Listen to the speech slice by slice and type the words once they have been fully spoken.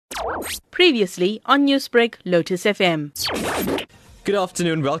Previously on Newsbreak, Lotus FM. Good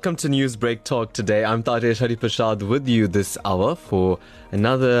afternoon. Welcome to Newsbreak Talk today. I'm Taresh Harreepershad with you this hour for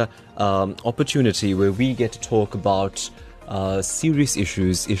another opportunity where we get to talk about serious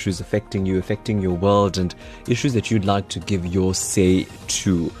issues affecting you, affecting your world, and issues that you'd like to give your say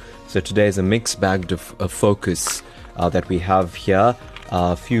to. So today is a mixed bag of focus that we have here.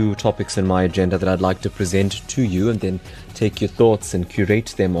 A few topics in my agenda that I'd like to present to you and then take your thoughts and curate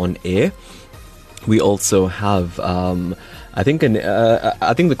them on air. We also have, I think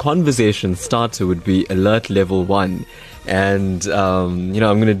the conversation starter would be alert level 1. And, I'm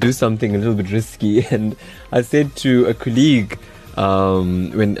going to do something a little bit risky. And I said to a colleague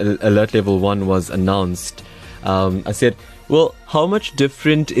when alert level 1 was announced, I said, well, how much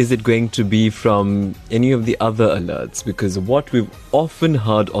different is it going to be from any of the other alerts? Because what we've often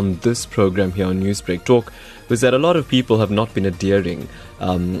heard on this program here on Newsbreak Talk was that a lot of people have not been adhering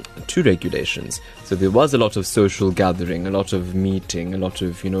to regulations. So there was a lot of social gathering, a lot of meeting, a lot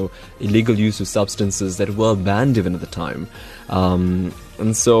of, illegal use of substances that were banned even at the time. And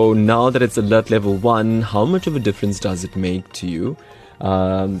so now that it's alert level 1, how much of a difference does it make to you?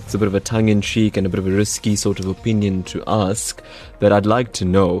 It's a bit of a tongue-in-cheek and a bit of a risky sort of opinion to ask, but I'd like to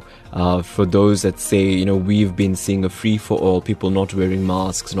know, for those that say, we've been seeing a free-for-all, people not wearing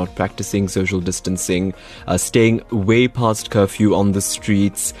masks, not practicing social distancing, staying way past curfew on the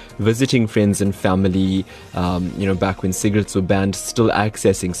streets, visiting friends and family, back when cigarettes were banned, still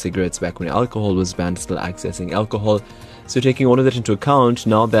accessing cigarettes, back when alcohol was banned, still accessing alcohol. So taking all of that into account,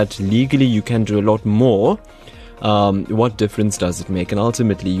 now that legally you can do a lot more, what difference does it make? And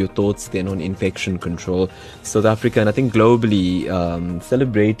ultimately, your thoughts then on infection control. South Africa, and I think globally,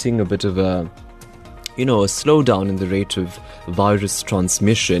 celebrating a bit of a slowdown in the rate of virus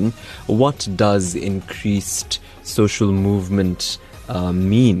transmission. What does increased social movement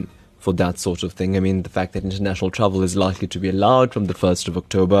mean for that sort of thing? I mean, the fact that international travel is likely to be allowed from the 1st of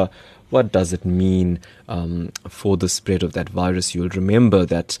October, what does it mean for the spread of that virus? You'll remember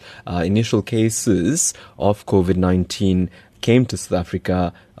that initial cases of COVID-19 came to South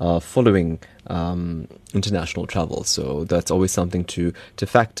Africa following international travel. So that's always something to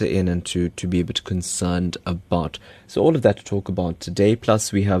factor in and to be a bit concerned about. So all of that to talk about today.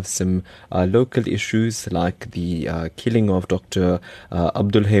 Plus we have some local issues like the killing of Dr.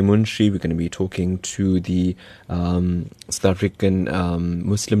 Abdul Munshi. We're going to be talking to the South African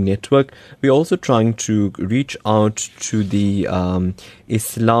Muslim Network. We're also trying to reach out to the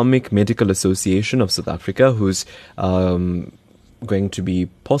Islamic Medical Association of South Africa, who's going to be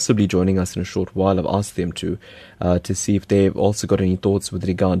possibly joining us in a short while. I've asked them to see if they've also got any thoughts with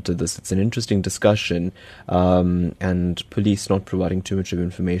regard to this. It's an interesting discussion, and police not providing too much of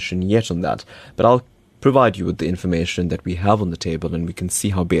information yet on that. But I'll provide you with the information that we have on the table, and we can see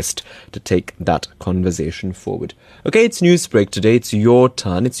how best to take that conversation forward. Okay, it's Newsbreak today. It's your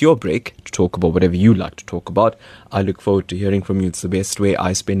turn. It's your break to talk about whatever you like to talk about. I look forward to hearing from you. It's the best way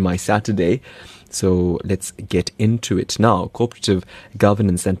I spend my Saturday. So let's get into it now. Cooperative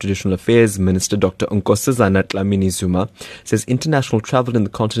Governance and Traditional Affairs Minister Dr. Nkosazana Dlamini-Zuma says international travel in the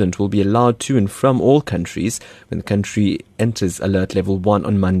continent will be allowed to and from all countries when the country enters alert level 1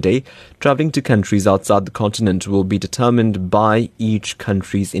 on Monday. Travelling to countries outside the continent will be determined by each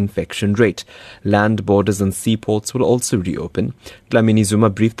country's infection rate. Land borders and seaports will also reopen. Dlamini-Zuma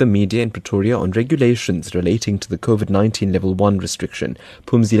briefed the media in Pretoria on regulations relating to the COVID-19 level 1 restriction.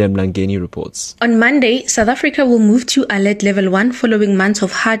 Phumzile Mlangeni reports. On Monday, South Africa will move to alert level 1 following months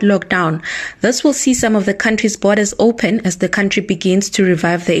of hard lockdown. This will see some of the country's borders open as the country begins to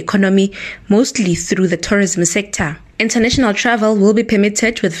revive the economy, mostly through the tourism sector. International travel will be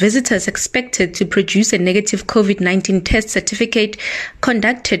permitted, with visitors expected to produce a negative COVID-19 test certificate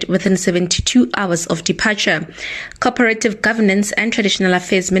conducted within 72 hours of departure. Cooperative Governance and Traditional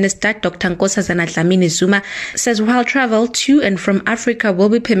Affairs Minister Dr. Nkosazana Dlamini-Zuma says while travel to and from Africa will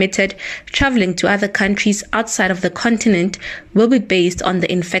be permitted, traveling to other countries outside of the continent will be based on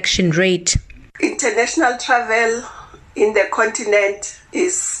the infection rate. International travel in the continent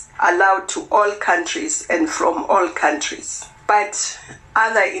is allowed to all countries and from all countries. But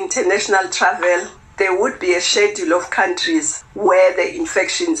other international travel, there would be a schedule of countries where the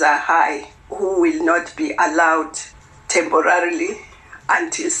infections are high, who will not be allowed temporarily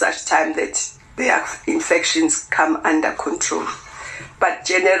until such time that their infections come under control. But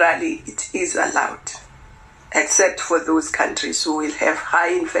generally, it is allowed, except for those countries who will have high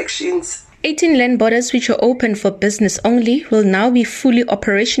infections. 18 land borders which are open for business only will now be fully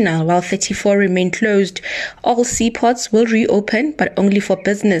operational, while 34 remain closed. All seaports will reopen, but only for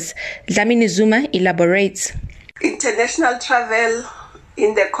business. Dlamini-Zuma elaborates. International travel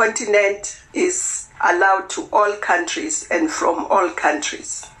in the continent is allowed to all countries and from all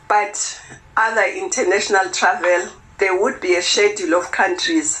countries. But other international travel, there would be a schedule of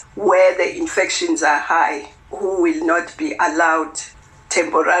countries where the infections are high, who will not be allowed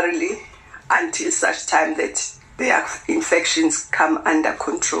temporarily until such time that their infections come under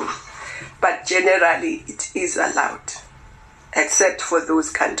control. But generally, it is allowed, except for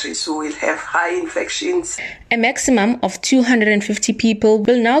those countries who will have high infections. A maximum of 250 people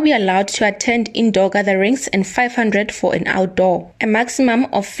will now be allowed to attend indoor gatherings and 500 for an outdoor. A maximum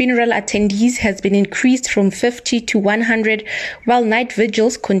of funeral attendees has been increased from 50 to 100, while night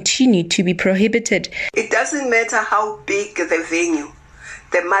vigils continue to be prohibited. It doesn't matter how big the venue,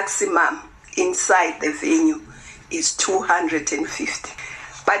 the maximum inside the venue is 250.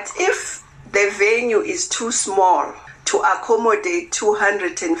 But if the venue is too small to accommodate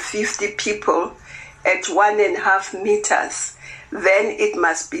 250 people at 1.5 meters, then it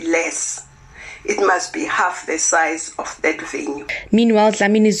must be less. It must be half the size of that venue. Meanwhile,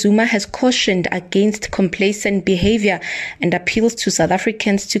 Dlamini Zuma has cautioned against complacent behavior and appeals to South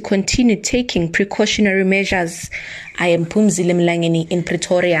Africans to continue taking precautionary measures. I am Pumzile Mlangeni in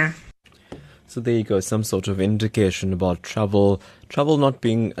Pretoria. So there you go, some sort of indication about travel not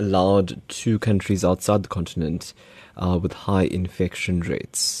being allowed to countries outside the continent with high infection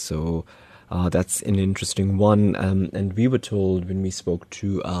rates. So that's an interesting one. And we were told when we spoke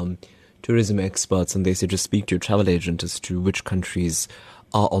to tourism experts, and they said just speak to your travel agent as to which countries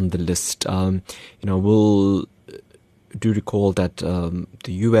are on the list. We'll do recall that the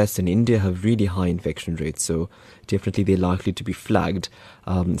US and India have really high infection rates, so definitely they're likely to be flagged.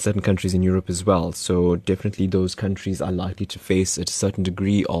 Certain countries in Europe as well, so definitely those countries are likely to face a certain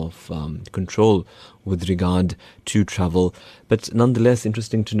degree of control with regard to travel. But nonetheless,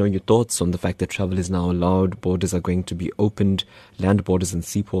 interesting to know your thoughts on the fact that travel is now allowed, borders are going to be opened, land borders and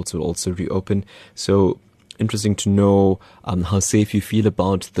seaports will also reopen. So interesting to know how safe you feel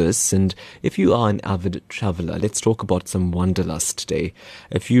about this. And if you are an avid traveler, let's talk about some wanderlust today.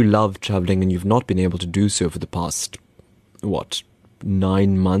 If you love traveling and you've not been able to do so for the past,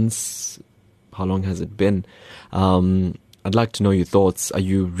 9 months? How long has it been? I'd like to know your thoughts. Are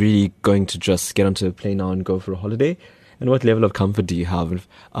you really going to just get onto a plane now and go for a holiday? And what level of comfort do you have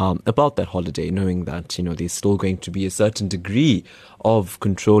about that holiday, knowing that, there's still going to be a certain degree of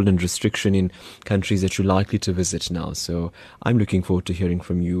control and restriction in countries that you're likely to visit now? So I'm looking forward to hearing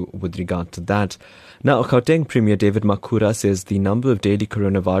from you with regard to that. Now, Gauteng Premier David Makhura says the number of daily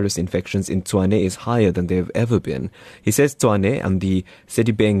coronavirus infections in Tshwane is higher than they've ever been. He says Tshwane and the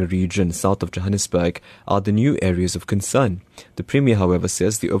Sedibeng region south of Johannesburg are the new areas of concern. The Premier, however,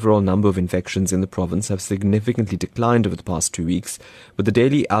 says the overall number of infections in the province have significantly declined over the past 2 weeks, with the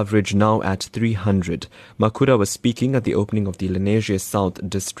daily average now at 300. Makhura was speaking at the opening of the Lenasia South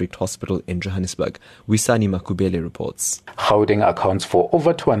District Hospital in Johannesburg. Wisani Makubele reports. Gauteng accounts for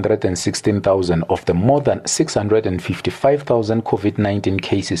over 216,000 of the more than 655,000 COVID-19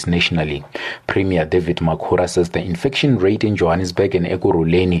 cases nationally. Premier David Makhura says the infection rate in Johannesburg and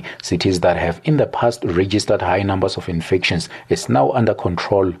Ekurhuleni, cities that have in the past registered high numbers of infections, is now under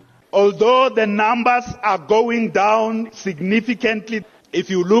control. Although the numbers are going down significantly, if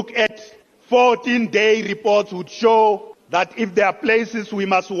you look at 14-day reports would show that if there are places we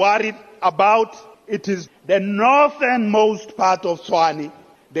must worry about, it is the northernmost part of Tshwane,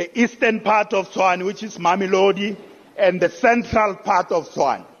 the eastern part of Tshwane, which is Mamelodi, and the central part of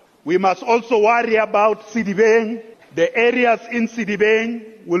Tshwane. We must also worry about Sedibeng. The areas in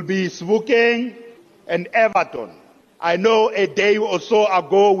Sedibeng will be Sebokeng and Everton. I know a day or so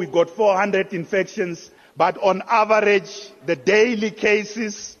ago we got 400 infections, but on average the daily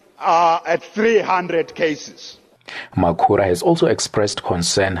cases are at 300 cases. Makhura has also expressed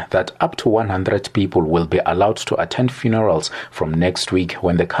concern that up to 100 people will be allowed to attend funerals from next week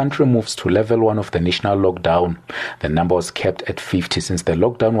when the country moves to level 1 of the national lockdown. The number was kept at 50 since the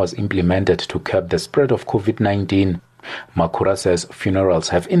lockdown was implemented to curb the spread of COVID-19. Makhura says funerals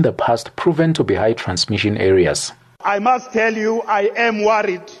have in the past proven to be high transmission areas. I must tell you, I am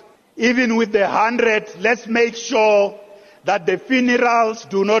worried. Even with the 100, let's make sure that the funerals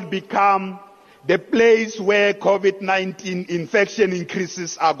do not become the place where COVID-19 infection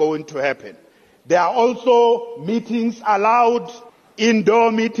increases are going to happen. There are also meetings allowed,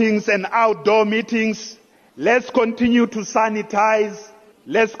 indoor meetings and outdoor meetings. Let's continue to sanitize.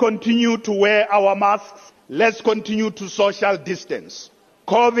 Let's continue to wear our masks. Let's continue to social distance.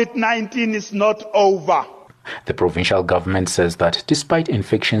 COVID-19 is not over. The provincial government says that despite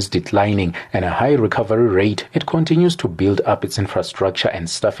infections declining and a high recovery rate, it continues to build up its infrastructure and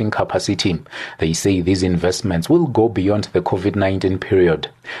staffing capacity. They say these investments will go beyond the COVID-19 period.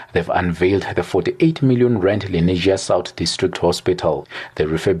 They've unveiled the 48 million rand Lenasia South District Hospital. The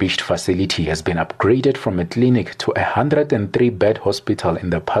refurbished facility has been upgraded from a clinic to a 103-bed hospital in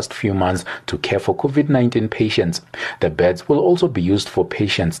the past few months to care for COVID-19 patients. The beds will also be used for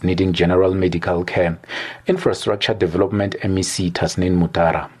patients needing general medical care. Infrastructure Development MEC Tasneem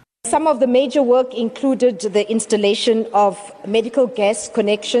Mutara. Some of the major work included the installation of medical gas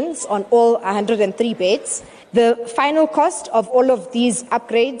connections on all 103 beds. The final cost of all of these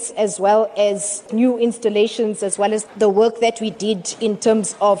upgrades, as well as new installations, as well as the work that we did in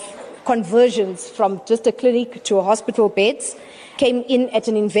terms of conversions from just a clinic to a hospital beds, came in at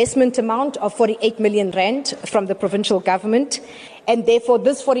an investment amount of 48 million rand from the provincial government. And therefore,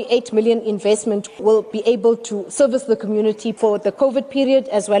 this 48 million investment will be able to service the community for the COVID period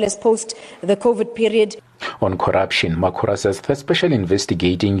as well as post the COVID period. On corruption, Makhura says the Special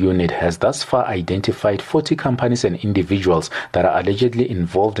Investigating Unit has thus far identified 40 companies and individuals that are allegedly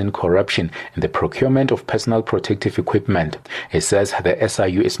involved in corruption in the procurement of personal protective equipment. He says the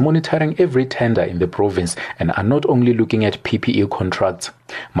SIU is monitoring every tender in the province and are not only looking at PPE contracts.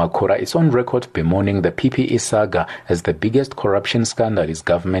 Makhura is on record bemoaning the PPE saga as the biggest corruption scandal his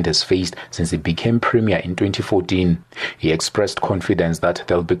government has faced since he became premier in 2014. He expressed confidence that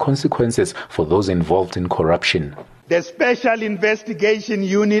there will be consequences for those involved in corruption. The Special Investigation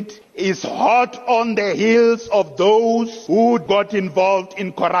Unit is hot on the heels of those who got involved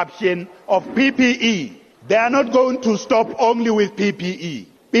in corruption of PPE. They are not going to stop only with PPE.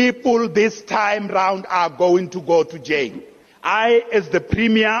 People this time round are going to go to jail. I, as the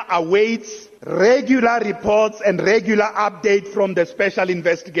Premier, awaits regular reports and regular updates from the Special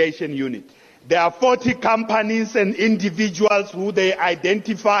Investigation Unit. There are 40 companies and individuals who they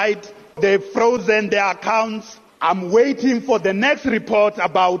identified. They've frozen their accounts. I'm waiting for the next report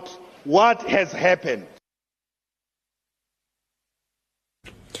about what has happened.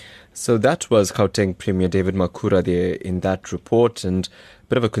 So that was Gauteng Premier David Makhura there in that report, and a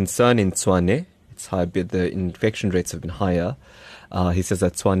bit of a concern in Tshwane. It's high, but the infection rates have been higher. He says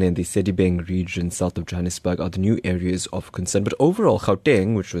that Tshwane and the Sedibeng region south of Johannesburg are the new areas of concern. But overall,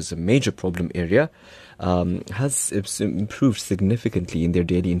 Gauteng, which was a major problem area, has improved significantly in their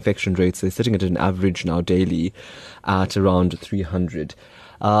daily infection rates. They're sitting at an average now daily at around 300.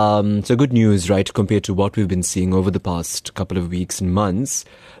 So good news, right, compared to what we've been seeing over the past couple of weeks and months.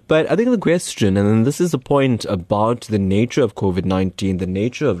 But I think the question, and this is the point about the nature of COVID-19, the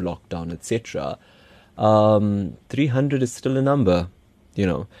nature of lockdown, etc., 300 is still a number.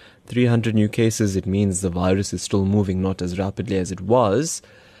 300 new cases, it means the virus is still moving not as rapidly as it was.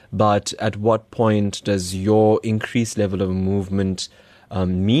 But at what point does your increased level of movement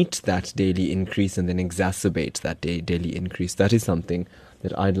meet that daily increase and then exacerbate that daily increase? That is something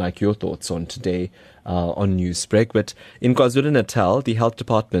that I'd like your thoughts on today on Newsbreak. But in KwaZulu-Natal, the health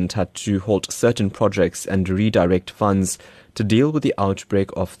department had to halt certain projects and redirect funds to deal with the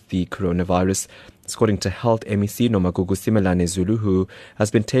outbreak of the coronavirus. According to Health MEC Nomagugu Simelane Zulu, who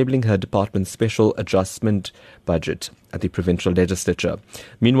has been tabling her department's special adjustment budget at the provincial legislature.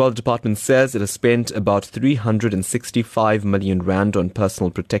 Meanwhile, the department says it has spent about 365 million rand on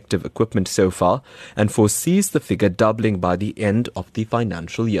personal protective equipment so far and foresees the figure doubling by the end of the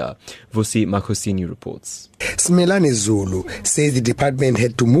financial year. Vusi Makhosini reports. Simelane Zulu says the department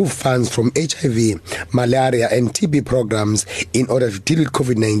had to move funds from HIV, malaria and TB programs in order to deal with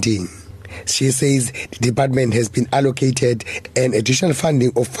COVID-19. She says the department has been allocated an additional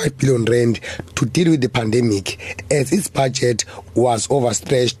funding of 5 billion rand to deal with the pandemic, as its budget was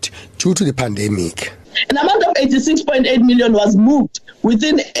overstretched due to the pandemic. An amount of 86.8 million was moved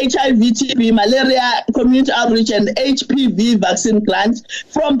within HIV, TB, malaria, community outreach and HPV vaccine grants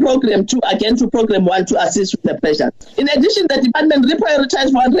from Program 2 again to Program 1 to assist with the pressure. In addition, the department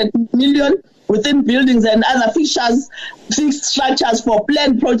reprioritized 100 million within buildings and other fixed structures for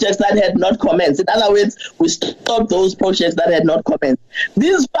planned projects that had not commenced. In other words, we stopped those projects that had not commenced.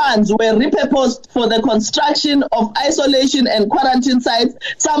 These funds were repurposed for the construction of isolation and quarantine sites.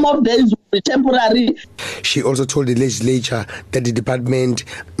 Some of these will be temporary. She also told the legislature that the department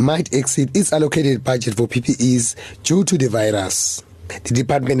might exceed its allocated budget for PPEs due to the virus. The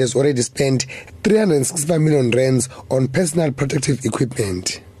department has already spent 365 million rands on personal protective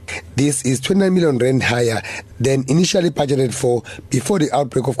equipment. This is 29 million rand higher than initially budgeted for before the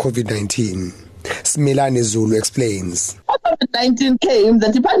outbreak of COVID-19. Simelane Zulu explains. Out COVID-19 came,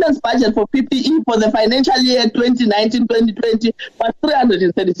 the department's budget for PPE for the financial year 2019-2020 was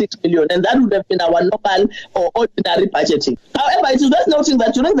 336 million, and that would have been our normal or ordinary budgeting. However, it is worth noting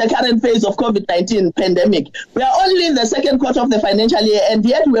that during the current phase of COVID-19 pandemic, we are only in the second quarter of the financial year, and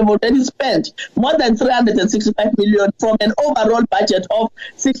yet we have already spent more than 365 million from an overall budget of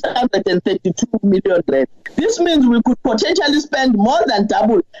 632 million. This means we could potentially spend more than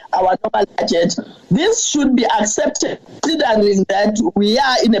double our normal budget. This should be accepted, considering that we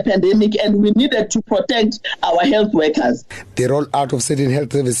are in a pandemic and we needed to protect our health workers. The rollout of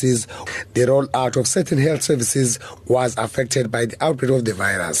certain health services was affected by the outbreak of the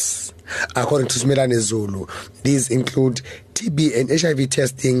virus. According to Smelane Zulu, these include TB and HIV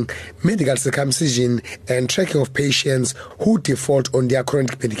testing, medical circumcision, and tracking of patients who default on their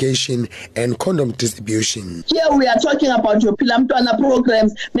current medication, and condom distribution. Here we are talking about your Pilamtwana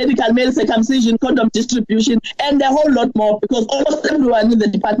programs, medical male circumcision, condom distribution, and a whole lot more, because almost everyone in the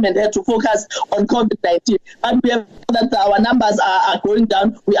department had to focus on COVID-19. But we have that our numbers are going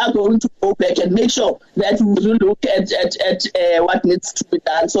down. We are going to go back and make sure that we look at what needs to be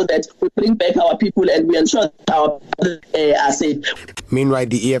done so that we bring back our people and we ensure that our are safe. Meanwhile,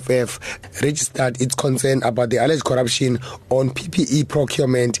 the EFF registered its concern about the alleged corruption on PPE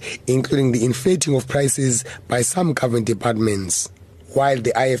procurement, including the inflating of prices by some government departments, while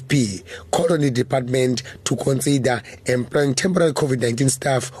the IFP called on the department to consider employing temporary COVID-19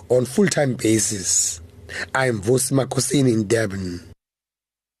 staff on full-time basis. I am Vosima Kosini in Durban.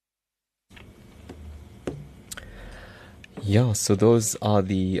 Yeah, so those are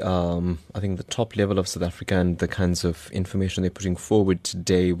the, I think, the top level of South Africa and the kinds of information they're putting forward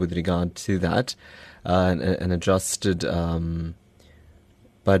today with regard to that. An adjusted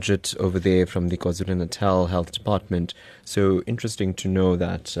budget over there from the KwaZulu-Natal Health Department. So interesting to know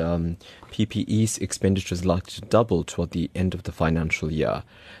that PPE's expenditure is likely to double toward the end of the financial year.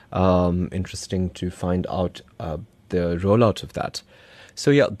 Interesting to find out the rollout of that. So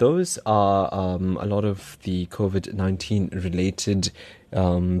yeah, those are a lot of the COVID-19 related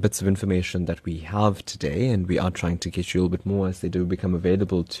bits of information that we have today, and we are trying to get you a little bit more as they do become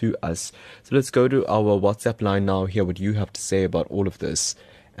available to us. So let's go to our WhatsApp line now, hear what you have to say about all of this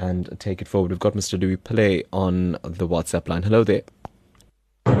and take it forward. We've got Mr. Louis Pillay on the WhatsApp line. Hello there.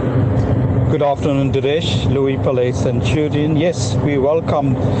 Good afternoon, Taresh. Louis Pillay, Centurion. Yes, we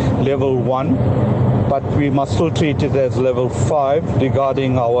welcome level 1. But we must still treat it as level 5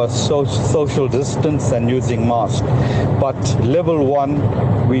 regarding our social distance and using masks. But level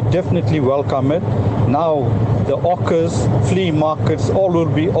 1, we definitely welcome it. Now the hawkers, flea markets, all will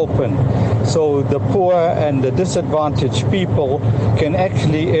be open. So the poor and the disadvantaged people can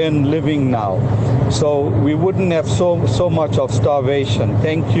actually earn living now. So we wouldn't have so much of starvation.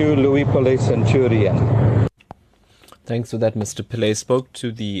 Thank you, Louis Pillay, Centurion. Thanks for that, Mr. Pillay. Spoke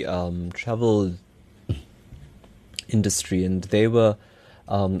to the travel industry, and they were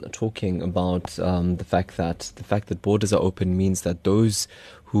talking about the fact that borders are open means that those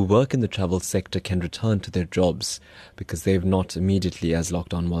who work in the travel sector can return to their jobs, because they've not immediately as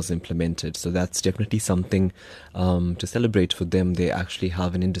lockdown was implemented. So that's definitely something to celebrate for them. They actually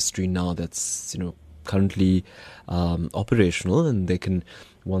have an industry now that's currently operational, and they can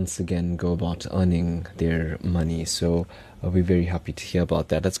once again go about earning their money. So we're very happy to hear about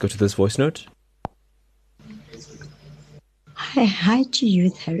that. Let's go to this voice note. Hi to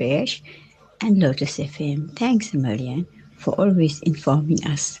you, Taresh and Lotus FM. Thanks a million for always informing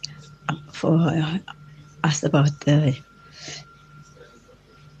us about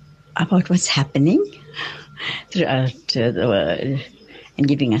what's happening throughout the world and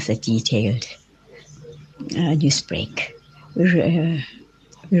giving us a detailed news break. We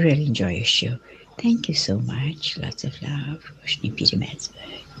really enjoy your show. Thank you so much. Lots of love. Roshni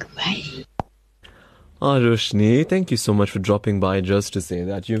Pietermaritzburg. Bye. Roshni, thank you so much for dropping by just to say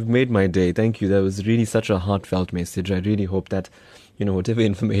that. You've made my day. Thank you. That was really such a heartfelt message. I really hope that, whatever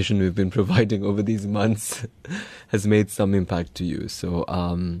information we've been providing over these months has made some impact to you. So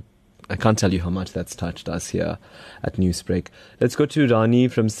I can't tell you how much that's touched us here at Newsbreak. Let's go to Rani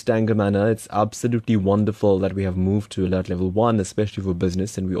from Stanger Manor. It's absolutely wonderful that we have moved to alert level 1, especially for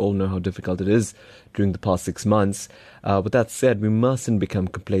business, and we all know how difficult it is during the past 6 months. With that said, we mustn't become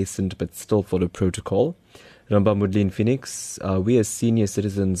complacent but still follow protocol. Ramba Mudli in Phoenix, we as senior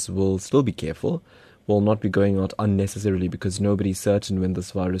citizens will still be careful. We'll not be going out unnecessarily because nobody's certain when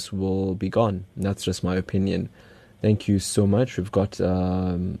this virus will be gone. That's just my opinion. Thank you so much. We've got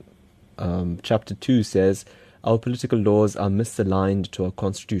Chapter 2 says, our political laws are misaligned to our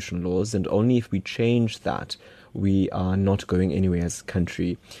constitutional laws, and only if we change that we are not going anywhere as a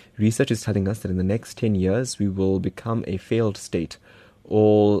country. Research is telling us that in the next 10 years, we will become a failed state.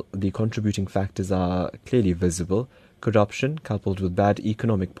 All the contributing factors are clearly visible. Corruption, coupled with bad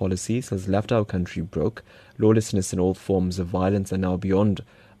economic policies, has left our country broke. Lawlessness and all forms of violence are now beyond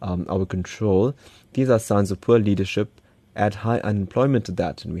our control. These are signs of poor leadership. Add high unemployment to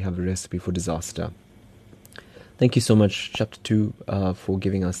that, and we have a recipe for disaster. Thank you so much, Chapter 2, for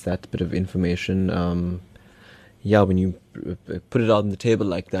giving us that bit of information. When you put it out on the table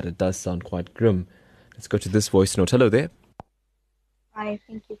like that, it does sound quite grim. Let's go to this voice note. Hello there. Hi,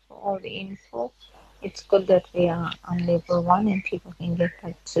 thank you for all the info. It's good that we are on level 1 and people can get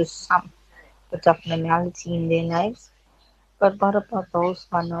back to some bit of normality in their lives. But what about those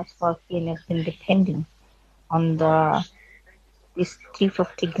who are not wealthy and have been depending on this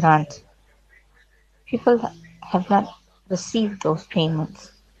 350 grant? People have not received those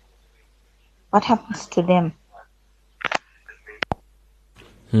payments. What happens to them?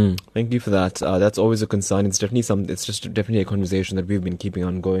 Thank you for that. That's always a concern. It's definitely a conversation that we've been keeping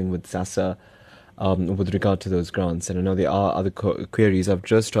on going with SASSA with regard to those grants. And I know there are other queries. I've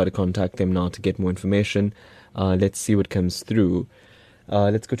just tried to contact them now to get more information. Let's see what comes through.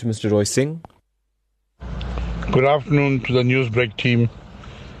 Let's go to Mr. Roy Singh. Good afternoon to the Newsbreak team.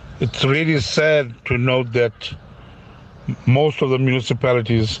 It's really sad to note that most of the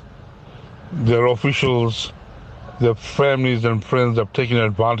municipalities, their officials, their families and friends have taken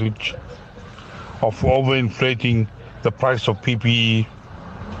advantage of overinflating the price of PPE.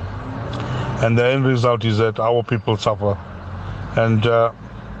 And the end result is that our people suffer. And I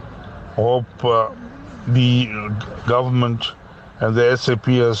hope the government and the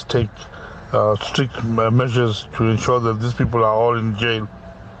SAPS take strict measures to ensure that these people are all in jail.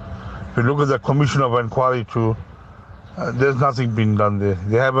 If you look at the Commission of Inquiry too, there's nothing being done there.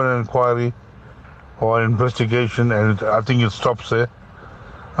 They have an inquiry or an investigation, and I think it stops there.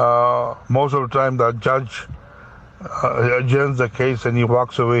 Most of the time the judge adjourns the case and he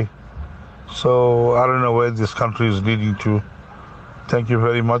walks away. So I don't know where this country is leading to. Thank you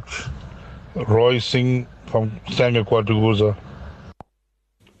very much. Roy Singh from Sangakwa Tuguza.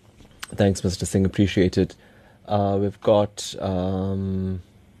 Thanks, Mr. Singh. Appreciate it. We've got, I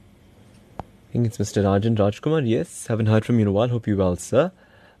think it's Mr. Rajan Rajkumar. Yes, haven't heard from you in a while. Hope you're well, sir.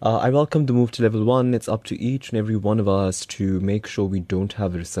 I welcome the move to level 1. It's up to each and every one of us to make sure we don't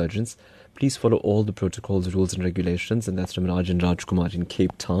have a resurgence. Please follow all the protocols, rules and regulations. And that's from Rajan Rajkumar in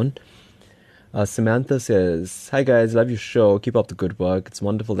Cape Town. Samantha says, hi guys, love your show. Keep up the good work. It's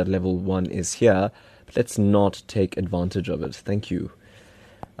wonderful that level 1 is here. But let's not take advantage of it. Thank you.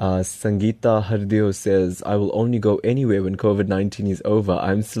 Sangeeta Hardeo says, I will only go anywhere when COVID-19 is over.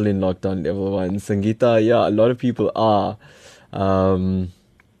 I'm still in lockdown level 1. Sangeeta, yeah, a lot of people are.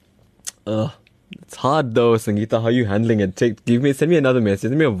 It's hard though, Sangeeta. How are you handling it? Send me another message,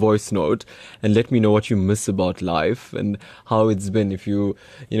 send me a voice note and let me know what you miss about life and how it's been. If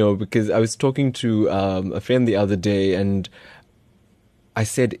because I was talking to a friend the other day and I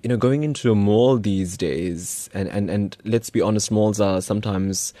said, going into a mall these days, and let's be honest, malls are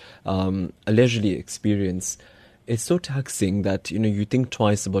sometimes a leisurely experience. It's so taxing that, you think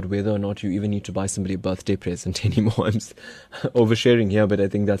twice about whether or not you even need to buy somebody a birthday present anymore. I'm oversharing here, but I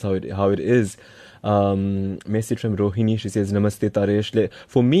think that's how it is. Message from Rohini, she says, Namaste Taresh.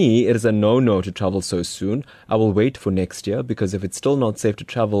 For me, it is a no-no to travel so soon. I will wait for next year because if it's still not safe to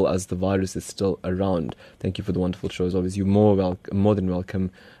travel as the virus is still around. Thank you for the wonderful show. As always, you're more than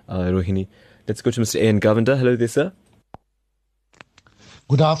welcome, Rohini. Let's go to Mr. A.N. Govender. Hello there, sir.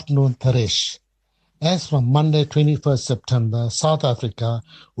 Good afternoon, Taresh. As from Monday, 21st September, South Africa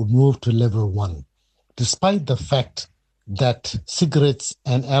would move to level 1. Despite the fact that cigarettes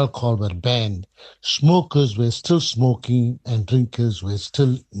and alcohol were banned, smokers were still smoking and drinkers were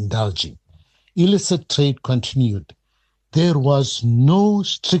still indulging. Illicit trade continued. There was no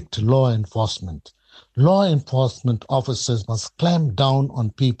strict law enforcement. Law enforcement officers must clamp down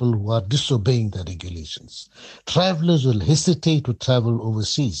on people who are disobeying the regulations. Travelers will hesitate to travel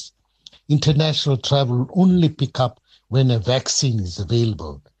overseas. International travel will only pick up when a vaccine is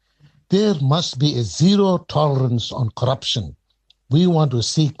available. There must be a zero tolerance on corruption. We want to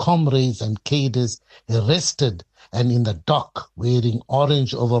see comrades and cadres arrested and in the dock wearing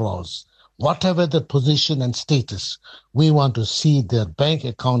orange overalls. Whatever their position and status, we want to see their bank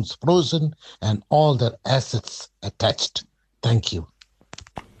accounts frozen and all their assets attached. Thank you.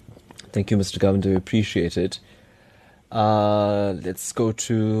 Thank you, Mr. Governor. Appreciate it. Let's go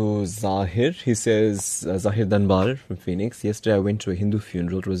to Zahir. He says, Zahir Danbar from Phoenix. Yesterday I went to a Hindu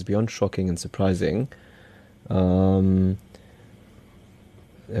funeral. It was beyond shocking and surprising.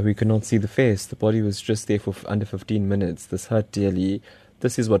 We could not see the face. The body was just there for under 15 minutes. This hurt dearly.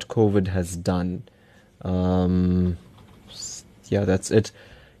 This is what COVID has done. Yeah, that's it.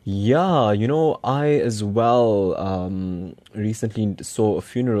 Yeah, I as well recently saw a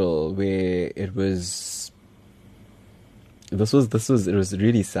funeral where it was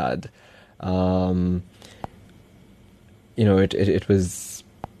really sad. It was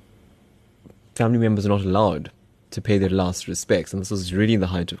family members not allowed to pay their last respects, and this was really in the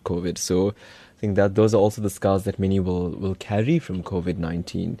height of COVID. So I think that those are also the scars that many will carry from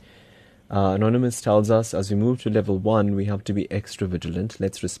COVID-19. Anonymous tells us, as we move to level 1, we have to be extra vigilant.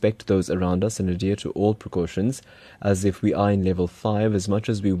 Let's respect those around us and adhere to all precautions as if we are in level 5. As much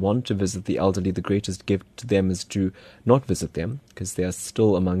as we want to visit the elderly, the greatest gift to them is to not visit them, because they are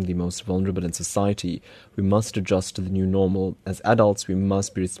still among the most vulnerable in society. We must adjust to the new normal. As adults, we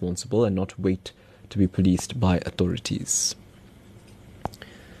must be responsible and not wait to be policed by authorities.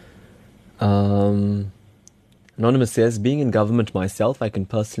 Anonymous says, being in government myself, I can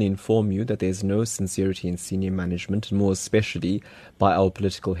personally inform you that there is no sincerity in senior management, and more especially by our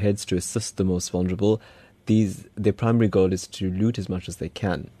political heads to assist the most vulnerable. Their primary goal is to loot as much as they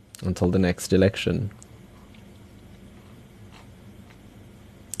can until the next election.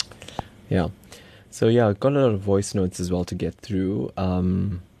 Yeah. So yeah, got a lot of voice notes as well to get through.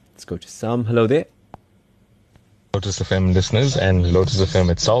 Let's go to some. Hello there. Lotus FM listeners and Lotus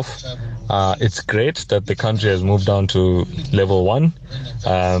FM itself. It's great that the country has moved down to level 1.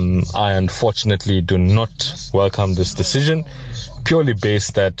 I unfortunately do not welcome this decision, purely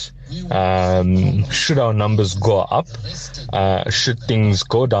based that should our numbers go up, should things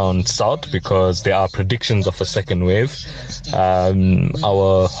go down south, because there are predictions of a second wave,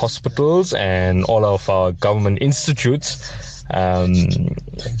 our hospitals and all of our government institutes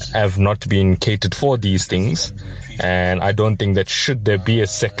have not been catered for these things. And I don't think that should there be a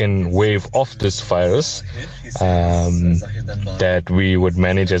second wave of this virus, that we would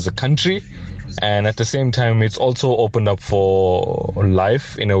manage as a country. And at the same time, it's also opened up for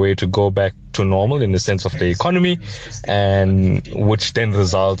life in a way to go back to normal in the sense of the economy, and which then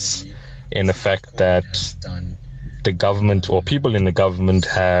results in the fact that the government or people in the government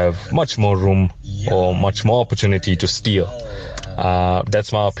have much more room or much more opportunity to steal.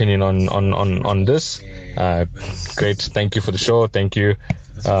 That's my opinion on this. Great. Thank you for the show. Thank you.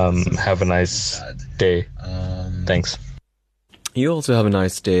 Have a nice day. Thanks. You also have a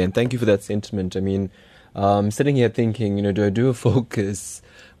nice day, and thank you for that sentiment. I mean, I'm sitting here thinking, do I do a focus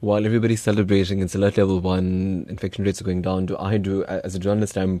while everybody's celebrating it's alert level 1, infection rates are going down? As a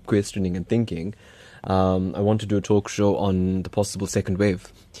journalist, I'm questioning and thinking, I want to do a talk show on the possible second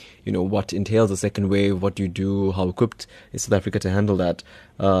wave. What entails a second wave, what do you do, how equipped is South Africa to handle that?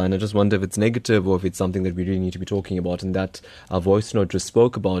 And I just wonder if it's negative or if it's something that we really need to be talking about. And that our voice note just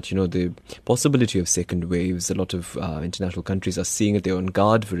spoke about, the possibility of second waves. A lot of international countries are seeing it. They're on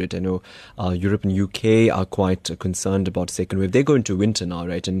guard for it. I know Europe and UK are quite concerned about second wave. They go into winter now,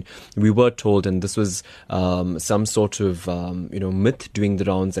 right? And we were told, and this was some sort of, myth doing the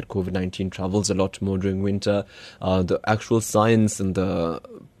rounds, that COVID-19 travels a lot more during winter. The actual science and the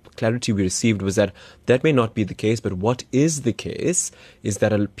clarity we received was that may not be the case, but what is the case is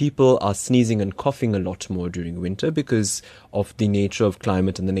that people are sneezing and coughing a lot more during winter because of the nature of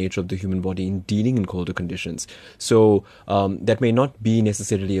climate and the nature of the human body in dealing in colder conditions. So that may not be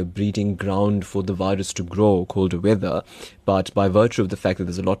necessarily a breeding ground for the virus to grow colder weather, but by virtue of the fact that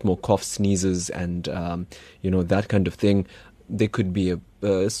there's a lot more coughs, sneezes and that kind of thing, there could be a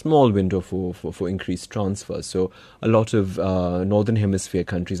small window for increased transfer. So a lot of northern hemisphere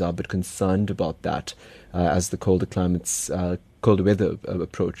countries are a bit concerned about that as the colder weather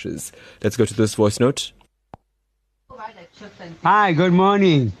approaches. Let's go to this voice note. Hi, good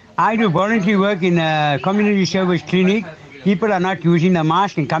morning. I do voluntary work in a community service clinic. People are not using the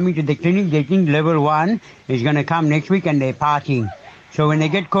mask and coming to the clinic. They think level 1 is going to come next week and they're partying. So when they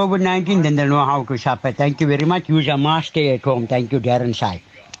get COVID-19, then they'll know how to suffer. Thank you very much. Use a mask, stay at home. Thank you, Darren Sai.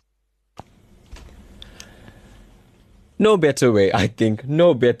 No better way, I think.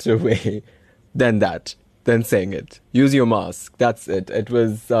 No better way than that, than saying it. Use your mask. That's it. It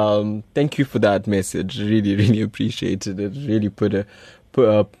was, thank you for that message. Really, really appreciated it. Really put a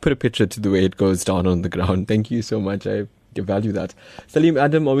picture to the way it goes down on the ground. Thank you so much. I value that. Salim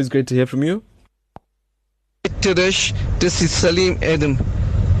Adam, always great to hear from you. Taresh, this is Salim Adam.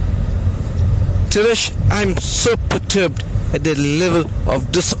 Taresh, I'm so perturbed at the level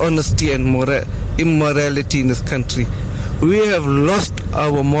of dishonesty and immorality in this country. We have lost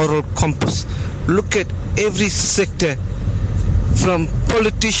our moral compass. Look at every sector, from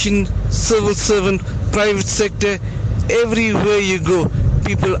politician, civil servant, private sector, everywhere you go,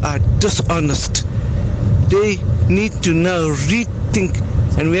 people are dishonest. They need to now rethink,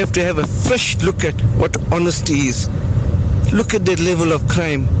 and we have to have a fresh look at what honesty is. Look at the level of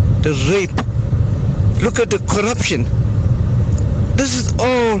crime, the rape. Look at the corruption. This is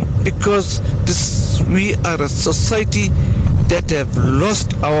all because we are a society that have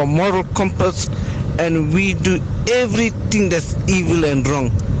lost our moral compass, and we do everything that's evil and wrong.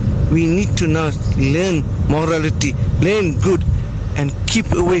 We need to now learn morality, learn good, and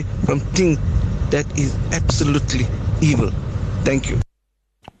keep away from things that is absolutely evil. Thank you.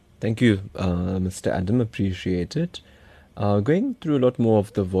 Thank you, Mr. Adam. Appreciate it. Going through a lot more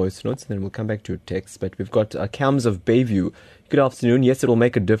of the voice notes, and then we'll come back to your text. But we've got Cams of Bayview. Good afternoon. Yes, it will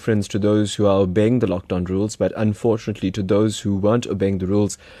make a difference to those who are obeying the lockdown rules, but unfortunately to those who weren't obeying the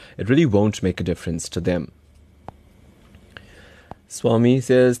rules, it really won't make a difference to them. Swami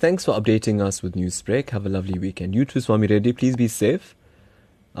says, thanks for updating us with Newsbreak. Have a lovely weekend. You too, Swami Reddy. Please be safe.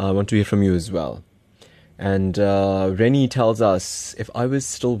 I want to hear from you as well. And Rennie tells us, if I was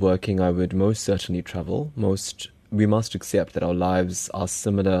still working, I would most certainly travel. We must accept that our lives are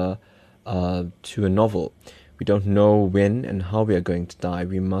similar to a novel. We don't know when and how we are going to die.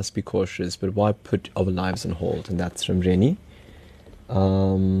 We must be cautious, but why put our lives on hold? And that's from Rennie.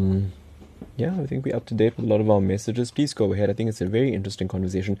 Yeah, I think we're up to date with a lot of our messages. Please go ahead. I think it's a very interesting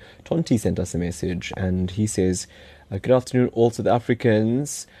conversation. Tonti sent us a message, and he says, good afternoon, all South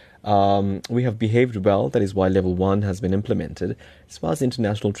Africans. We have behaved well. That is why level 1 has been implemented. As far as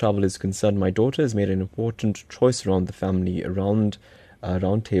international travel is concerned, my daughter has made an important choice around the family, round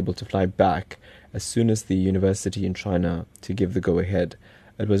table to fly back as soon as the university in China to give the go-ahead.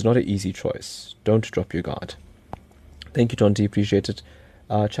 It was not an easy choice. Don't drop your guard. Thank you, Tonti. Appreciate it.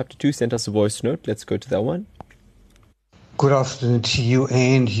 Chapter 2 sent us a voice note. Let's go to that one. Good afternoon to you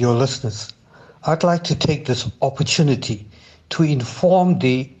and your listeners. I'd like to take this opportunity to inform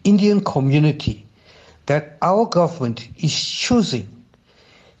the Indian community that our government is choosing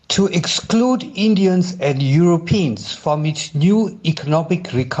to exclude Indians and Europeans from its new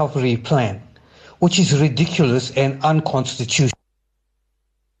economic recovery plan, which is ridiculous and unconstitutional.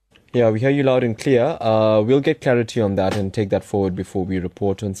 Yeah, we hear you loud and clear. We'll get clarity on that and take that forward before we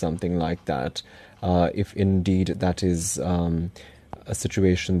report on something like that, if indeed that is a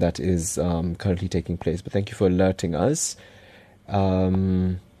situation that is currently taking place. But thank you for alerting us.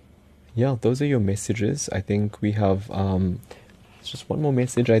 Yeah, those are your messages. I think we have just one more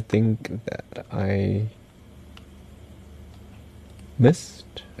message I think that I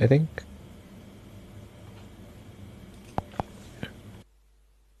missed, I think.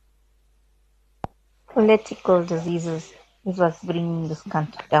 Political diseases is what's bringing this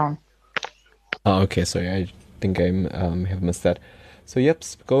country down. Oh, okay, sorry, I think I have missed that. So, yep,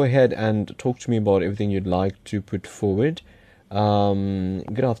 go ahead and talk to me about everything you'd like to put forward.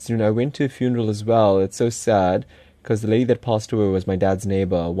 Good afternoon. I went to a funeral as well. It's so sad because the lady that passed away was my dad's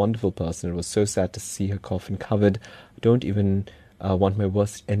neighbor, a wonderful person. It was so sad to see her coffin covered. I don't even want my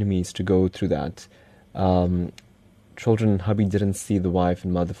worst enemies to go through that. Children, hubby didn't see the wife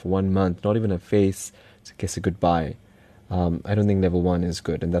and mother for 1 month, not even her face to kiss a goodbye. I don't think level 1 is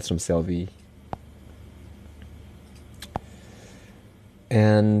good, and that's from Selvi.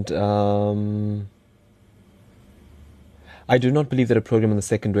 And I do not believe that a program on the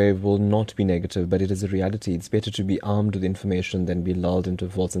second wave will not be negative, but it is a reality. It's better to be armed with information than be lulled into a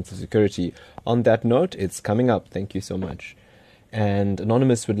false sense of security. On that note, it's coming up. Thank you so much. And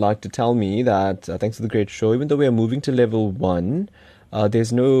Anonymous would like to tell me that, thanks for the great show, even though we are moving to level 1, there's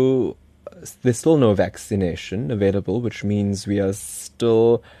still no vaccination available, which means we are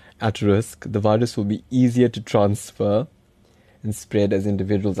still at risk. The virus will be easier to transfer and spread as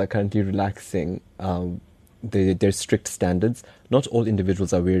individuals are currently relaxing their strict standards. Not all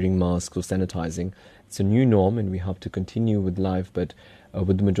individuals are wearing masks or sanitizing. It's a new norm, and we have to continue with life, but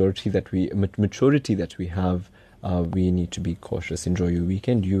with the maturity that we have, we need to be cautious. Enjoy your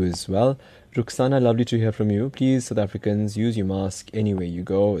weekend, you as well. Ruxana, lovely to hear from you. Please, South Africans, use your mask anywhere you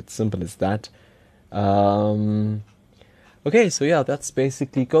go. It's simple as that. Okay, so yeah, that's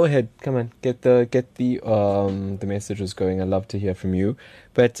basically. Go ahead, come on, get the messages going. I'd love to hear from you.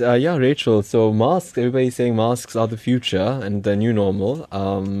 But yeah, Rachel. So masks. Everybody's saying masks are the future and the new normal.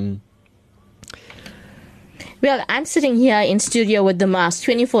 Well, I'm sitting here in studio with the mask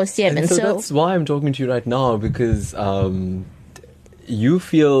 24/7. So that's why I'm talking to you right now, because you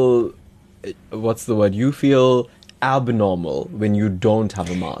feel, what's the word? You feel abnormal when you don't have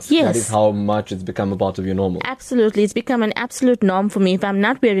a mask. Yes. That is how much it's become a part of your normal. Absolutely. It's become an absolute norm for me. If I'm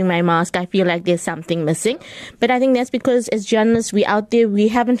not wearing my mask, I feel like there's something missing. But I think that's because as journalists, we're out there, we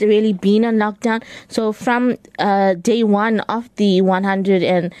haven't really been on lockdown. So from day one of the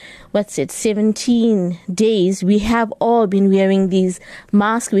 17 days, we have all been wearing these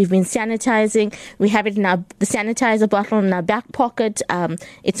masks. We've been sanitizing. We have it in the sanitizer bottle in our back pocket.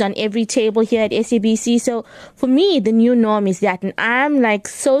 It's on every table here at SABC. So for me, the new norm is that. And I'm like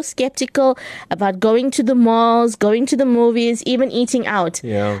so skeptical about going to the malls, going to the movies, even eating out.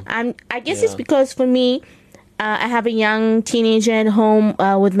 Yeah. I guess it's because for me, I have a young teenager at home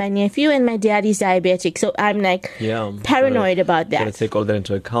with my nephew, and my dad is diabetic. So I'm like paranoid about that. Gotta take all that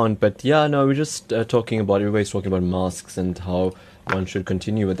into account. But yeah, no, we're just everybody's talking about masks and how one should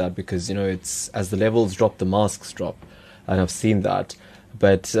continue with that because, it's as the levels drop, the masks drop. And I've seen that.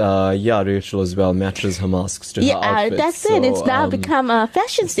 But Rachel as well matches her masks to her outfits. That's it. It's now become a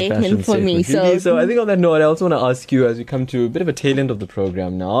fashion statement for me. So I think on that note, I also want to ask you, as we come to a bit of a tail end of the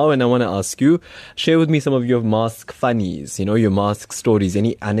program now, and I want to ask you, share with me some of your mask funnies, your mask stories,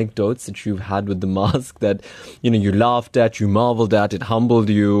 any anecdotes that you've had with the mask that, you laughed at, you marveled at, it humbled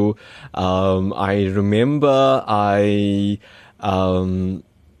you. I remember I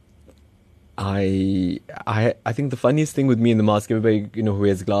think the funniest thing with me in the mask, everybody who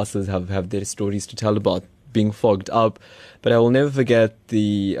wears glasses have their stories to tell about being fogged up. But I will never forget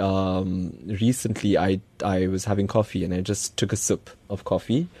the recently I was having coffee and I just took a sip of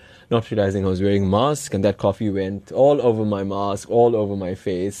coffee, not realizing I was wearing a mask, and that coffee went all over my mask, all over my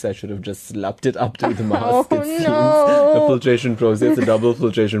face. I should have just slapped it up to the mask. Seems the filtration process, the double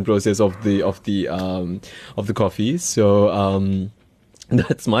filtration process of the coffee. So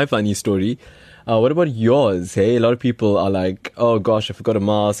that's my funny story. What about yours? Hey, a lot of people are like, oh gosh, I forgot a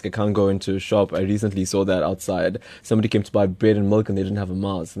mask. I can't go into a shop. I recently saw that outside. Somebody came to buy bread and milk and they didn't have a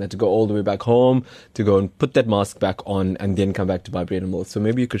mask. And they had to go all the way back home to go and put that mask back on and then come back to buy bread and milk. So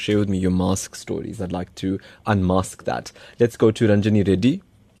maybe you could share with me your mask stories. I'd like to unmask that. Let's go to Ranjani Reddy.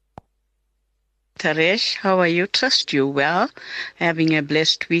 Taresh, how are you? Trust you well. Having a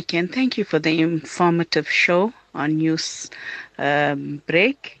blessed weekend. Thank you for the informative show on News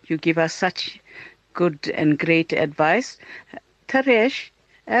Break. You give us such good and great advice. Taresh,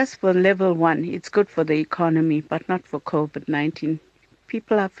 as for level 1, it's good for the economy, but not for COVID-19.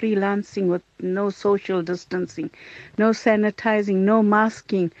 People are freelancing with no social distancing, no sanitizing, no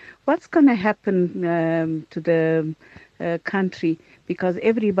masking. What's going to happen to the country? Because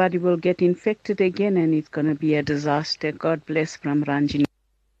everybody will get infected again and it's going to be a disaster. God bless, from Ranjini.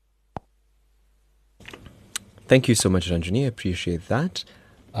 Thank you so much, Ranjani. I appreciate that.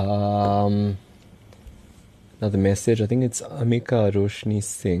 Another message. I think it's Amika Roshni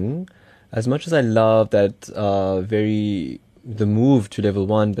Singh. As much as I love that the move to level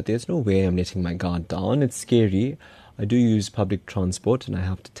 1, but there's no way I'm letting my guard down. It's scary. I do use public transport and I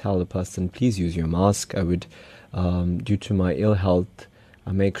have to tell the person, please use your mask. I would, due to my ill health,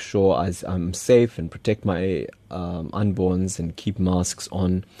 I make sure I'm safe and protect my unborns and keep masks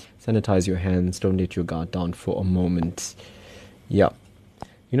on. Sanitize your hands. Don't let your guard down for a moment. Yeah.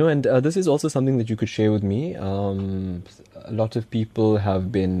 And this is also something that you could share with me. A lot of people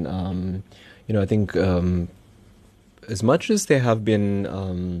have been, I think as much as there have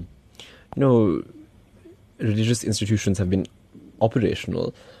been, religious institutions have been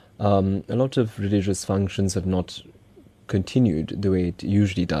operational, a lot of religious functions have not continued the way it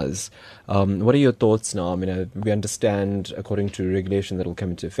usually does. What are your thoughts now? I mean, we understand, according to regulation that will come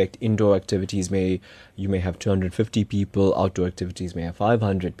into effect, indoor activities you may have 250 people, outdoor activities may have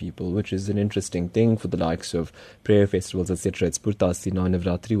 500 people, which is an interesting thing for the likes of prayer festivals, etc. It's Purtasi now,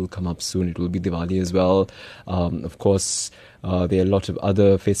 Navratri will come up soon. It will be Diwali as well. Of course, there are a lot of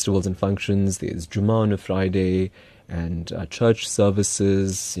other festivals and functions. There's Juma on a Friday, and church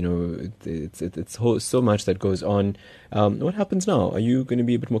services. It's so much that goes on. What happens now? Are you going to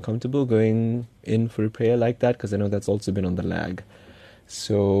be a bit more comfortable going in for a prayer like that? Because I know that's also been on the lag.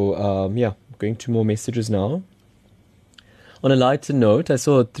 So, going to more messages now. On a lighter note, I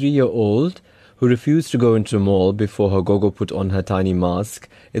saw a 3-year-old who refused to go into a mall before her gogo put on her tiny mask.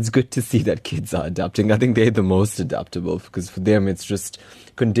 It's good to see that kids are adapting. I think they're the most adaptable, because for them it's just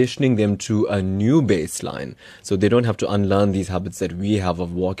conditioning them to a new baseline. So they don't have to unlearn these habits that we have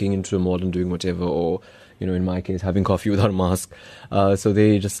of walking into a mall and doing whatever, or, in my case, having coffee without a mask. So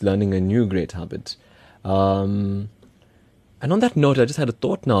they're just learning a new great habit. And on that note, I just had a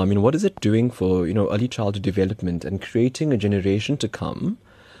thought now. I mean, what is it doing for, early childhood development and creating a generation to come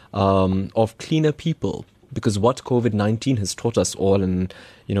of cleaner people? Because what COVID-19 has taught us all, and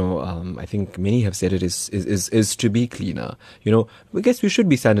I think many have said it, is to be cleaner. I guess we should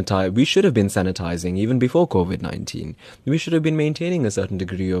be sanitized. We should have been sanitizing even before COVID-19. We should have been maintaining a certain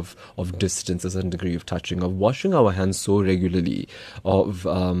degree of distance, a certain degree of touching, of washing our hands so regularly, of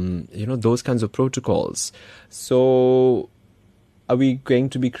those kinds of protocols. So, are we going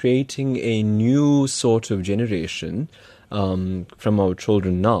to be creating a new sort of generation from our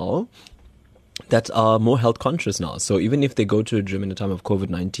children now that are more health conscious now? So even if they go to a gym in a time of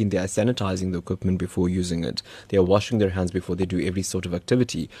COVID-19, they are sanitizing the equipment before using it. They are washing their hands before they do every sort of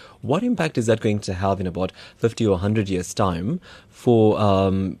activity. What impact is that going to have in about 50 or 100 years' time for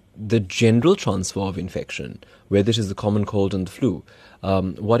the general transfer of infection, whether it is the common cold and the flu?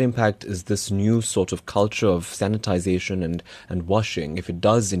 What impact is this new sort of culture of sanitization and washing, if it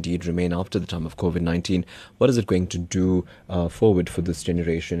does indeed remain after the time of COVID-19, what is it going to do forward for this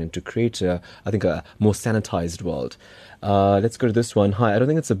generation and to create, a more sanitized world? Let's go to this one. Hi, I don't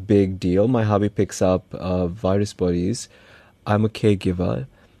think it's a big deal. My hubby picks up virus bodies. I'm a caregiver.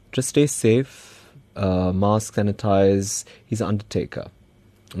 Just stay safe. Mask, sanitize. He's an undertaker.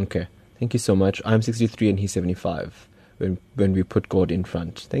 Okay. Thank you so much. I'm 63 and he's 75. When we put God in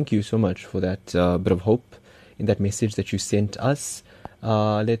front. Thank you so much for that bit of hope in that message that you sent us.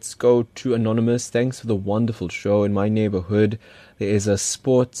 Let's go to Anonymous. Thanks for the wonderful show. In my neighborhood, there is a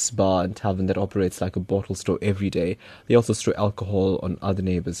sports bar and tavern that operates like a bottle store every day. They also store alcohol on other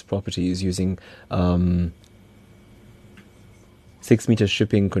neighbors' properties using 6-meter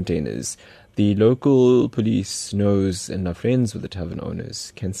shipping containers. The local police knows and are friends with the tavern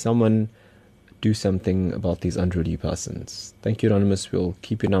owners. Can someone do something about these unruly persons? Thank you, Anonymous. We'll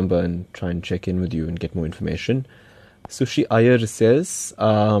keep your number and try and check in with you and get more information. Sushi Iyer says,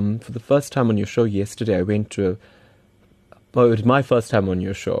 for the first time on your show yesterday, it was my first time on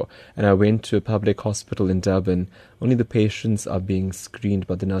your show, and I went to a public hospital in Durban. Only the patients are being screened,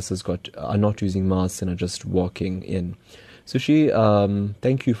 but the nurses are not using masks and are just walking in. Sushi,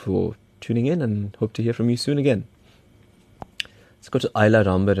 thank you for tuning in and hope to hear from you soon again. Let's go to Ayla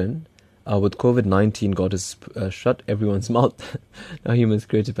Rambaran. With COVID-19, God has shut everyone's mouth. Now humans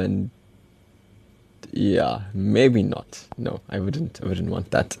creative and maybe not. No, I wouldn't want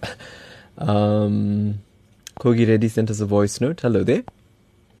that. Kogi Reddy sent us a voice note. Hello there.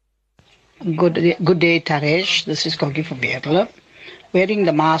 Good day, Taresh. This is Kogi from Berla. Wearing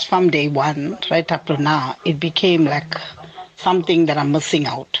the mask from day one right up to now, it became like something that I'm missing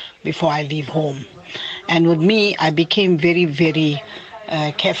out before I leave home. And with me, I became very, very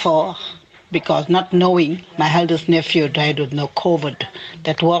careful, because not knowing, my eldest nephew died with no COVID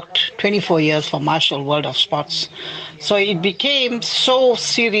that worked 24 years for Marshall World of Sports. So it became so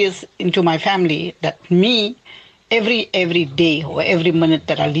serious into my family that me, every day or every minute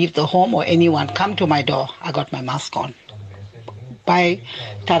that I leave the home or anyone come to my door, I got my mask on. Bye.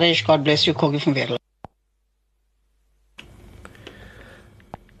 Taresh, God bless you. Kogi from Verla.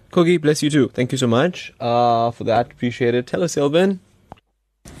 Kogi, bless you too. Thank you so much for that. Appreciate it. Hello, Sylvan.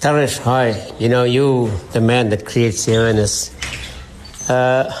 Taresh, hi. You, the man that creates the awareness.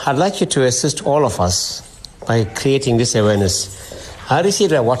 I'd like you to assist all of us by creating this awareness. I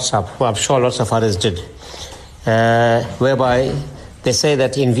received a WhatsApp, who I'm sure lots of others did, whereby they say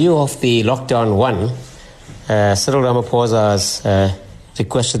that in view of the lockdown one, Cyril Ramaphosa has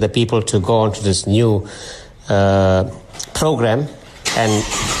requested the people to go onto this new program and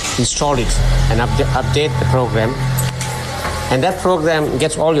install it and update the program. And that program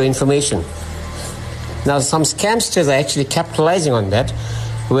gets all your information. Now, some scamsters are actually capitalizing on that,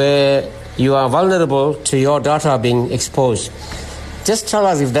 where you are vulnerable to your data being exposed. Just tell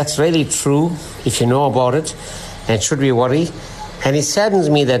us if that's really true, if you know about it, and should we worry? And it saddens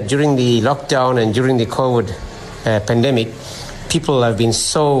me that during the lockdown and during the COVID pandemic, people have been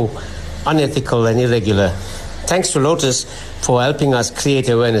so unethical and irregular. Thanks to Lotus for helping us create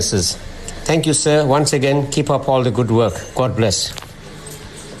awarenesses. Thank you, sir. Once again, keep up all the good work. God bless.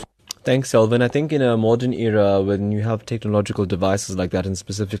 Thanks, Selvin. I think in a modern era, when you have technological devices like that, and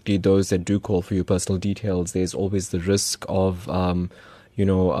specifically those that do call for your personal details, there's always the risk of,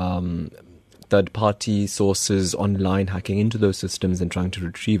 third-party sources online hacking into those systems and trying to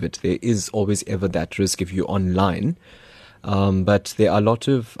retrieve it. There is always ever that risk if you're online. But there are a lot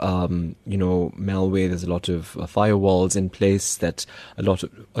of, malware. There's a lot of firewalls in place that a lot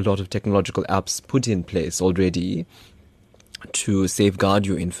of technological apps put in place already to safeguard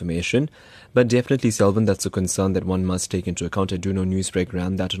your information. But definitely, Selvin, that's a concern that one must take into account. I do know Newsbreak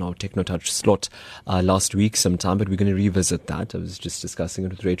ran that on our Technotouch slot last week sometime, but we're going to revisit that. I was just discussing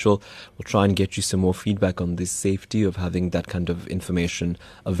it with Rachel. We'll try and get you some more feedback on the safety of having that kind of information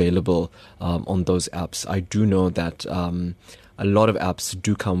available on those apps. I do know that a lot of apps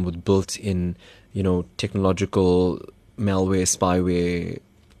do come with built-in, technological malware, spyware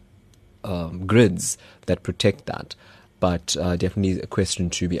grids that protect that. But definitely a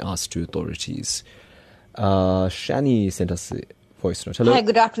question to be asked to authorities. Shani sent us a voice note. Hello. Hi,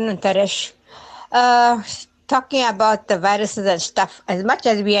 good afternoon, Taresh. Talking about the viruses and stuff, as much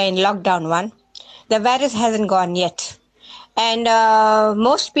as we are in lockdown one, the virus hasn't gone yet. And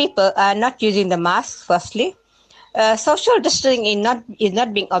most people are not using the mask, firstly. Social distancing is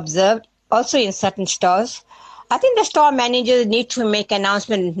not being observed, also in certain stores. I think the store managers need to make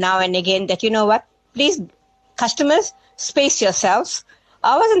announcement now and again that, please, customers, space yourselves.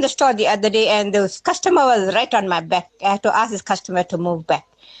 I was in the store the other day and the customer was right on my back. I had to ask this customer to move back.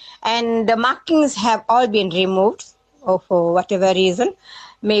 And the markings have all been removed, or for whatever reason.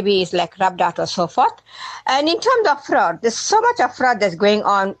 Maybe it's like rubbed out or so forth. And in terms of fraud, there's so much of fraud that's going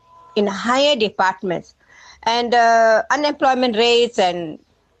on in higher departments. And unemployment rates, and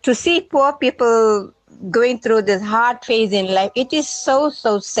to see poor people going through this hard phase in life, it is so,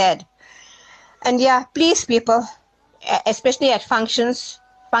 so sad. And yeah, please, people, especially at functions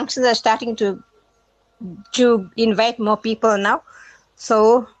are starting to invite more people now.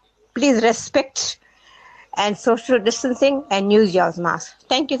 So please respect and social distancing and use your mask.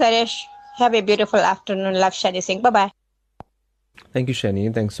 Thank you, Taresh. Have a beautiful afternoon. Love, Shani Singh. Bye-bye. Thank you,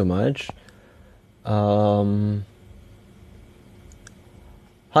 Shani. Thanks so much.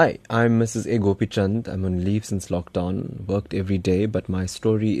 Hi, I'm Mrs. A. Gopichand. I'm on leave since lockdown, worked every day, but my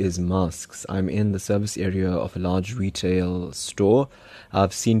story is masks. I'm in the service area of a large retail store.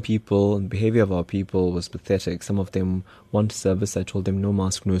 I've seen people, the behavior of our people was pathetic. Some of them want service. I told them no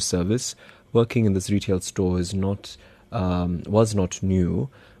mask, no service. Working in this retail store was not new.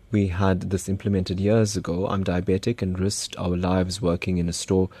 We had this implemented years ago. I'm diabetic and risked our lives working in a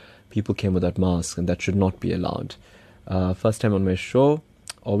store. People came without masks, and that should not be allowed. First time on my show.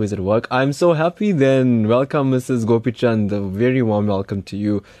 Always at work. I'm so happy then. Welcome, Mrs. Gopichand. A very warm welcome to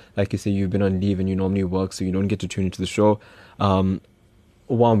you. Like you say, you've been on leave and you normally work, so you don't get to tune into the show. Warm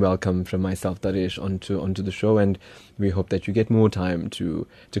welcome from myself, Taresh, onto the show, and we hope that you get more time to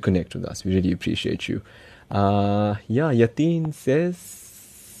connect with us. We really appreciate you. Yatin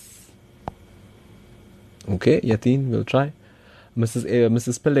says... Okay, Yatin, we'll try.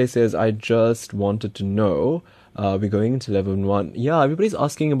 Mrs. Pillay says, I just wanted to know... we're going into level 1. Yeah, everybody's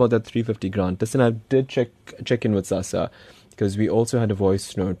asking about that 350 grant. Listen, I did check in with Sasa because we also had a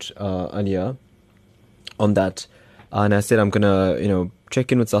voice note earlier on that. And I said I'm going to, check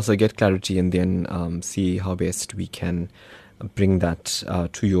in with Sasa, get clarity, and then see how best we can bring that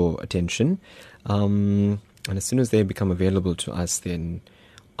to your attention. And as soon as they become available to us, then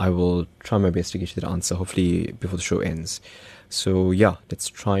I will try my best to get you that answer, hopefully before the show ends. So yeah, let's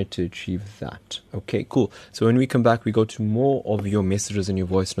try to achieve that. Okay, cool. So when we come back, we go to more of your messages and your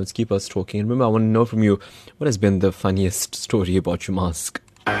voice notes. Keep us talking. And remember, I want to know from you, what has been the funniest story about your mask?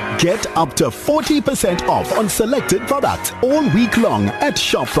 Get up to 40% off on selected products all week long at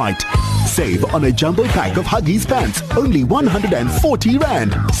ShopRite. Save on a jumbo pack of Huggies pants, only 140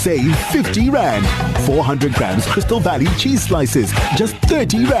 Rand. Save 50 Rand. 400 grams Crystal Valley cheese slices, just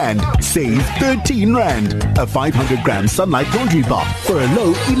 30 Rand. Save 13 Rand. A 500 gram Sunlight laundry bar for a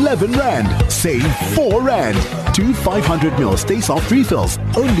low 11 Rand. Save 4 Rand. 2 500ml Stay Soft refills,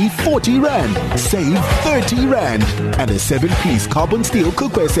 only 40 Rand. Save 30 Rand. And a 7-piece carbon steel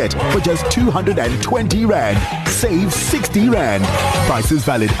cookware set for just 220 Rand. Save 60 Rand. Prices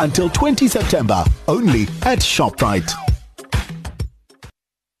valid until 20 September, only at ShopRite.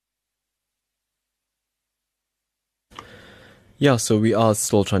 Yeah, so we are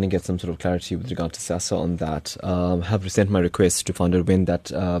still trying to get some sort of clarity with regard to SASA on that. Have sent my request to find out when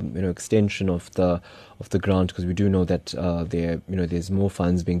that extension of the grant, because we do know that there's more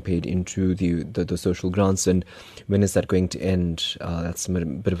funds being paid into the social grants, and when is that going to end? That's a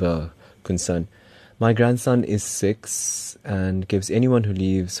bit of a concern. My grandson is 6 and gives anyone who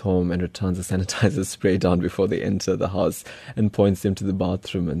leaves home and returns a sanitizer spray down before they enter the house and points them to the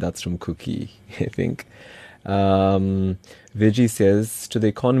bathroom, and that's from Cookie, I think. Vijay says, to the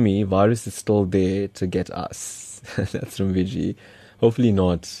economy, virus is still there to get us. That's from Vijay. Hopefully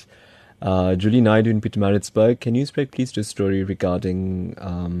not. Julie Naidu in Pietermaritzburg, can Newsbreak please do a story regarding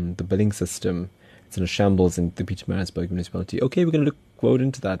the billing system? It's in a shambles in the Pietermaritzburg municipality. Okay, we're going to go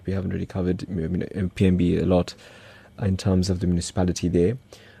into that. We haven't really covered PMB a lot. in terms of the municipality there.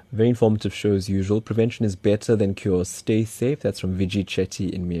 Very informative show as usual. Prevention is better than cure. Stay safe. That's from Vijay Chetty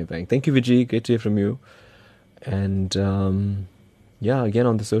in Meerbank. Thank you, Vijay. Great to hear from you. And again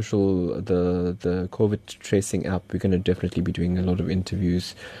on the the COVID tracing app, we're going to definitely be doing a lot of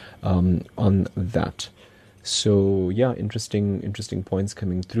interviews on that. So interesting points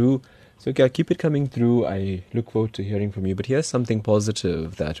coming through. So keep it coming through. I look forward to hearing from you. But here's something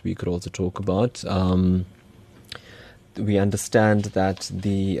positive that we could also talk about. We understand that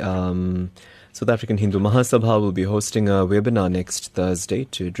the South African Hindu Mahasabha will be hosting a webinar next Thursday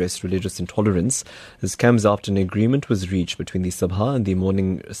to address religious intolerance. This comes after an agreement was reached between the Sabha and the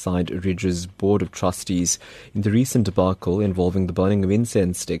Morningside Ridges Board of Trustees in the recent debacle involving the burning of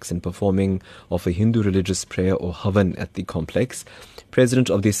incense sticks and performing of a Hindu religious prayer or havan at the complex. President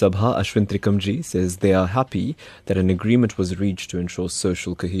of the Sabha, Ashwin Trikamji, says they are happy that an agreement was reached to ensure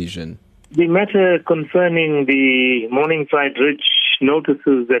social cohesion. The matter concerning the Morningside Ridge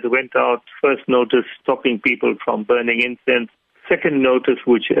notices that went out, first notice stopping people from burning incense, second notice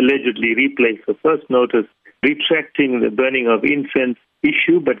which allegedly replaced the first notice, retracting the burning of incense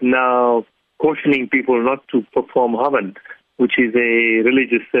issue, but now cautioning people not to perform havan, which is a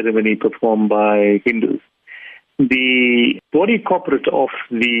religious ceremony performed by Hindus. The body corporate of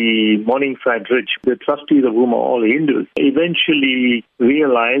the Morningside Ridge, the trustees of whom are all Hindus, eventually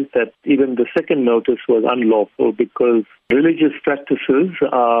realized that even the second notice was unlawful because religious practices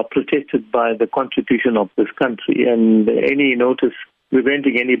are protected by the constitution of this country, and any notice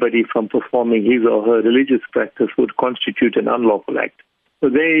preventing anybody from performing his or her religious practice would constitute an unlawful act. So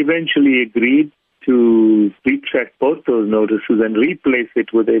they eventually agreed to retract both those notices and replace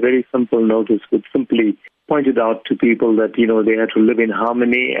it with a very simple notice which simply pointed out to people that, they had to live in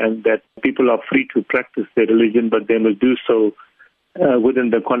harmony and that people are free to practice their religion, but they must do so within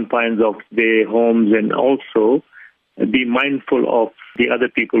the confines of their homes and also be mindful of the other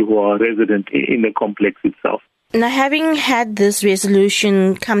people who are resident in the complex itself. Now, having had this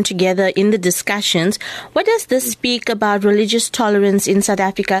resolution come together in the discussions, what does this speak about religious tolerance in South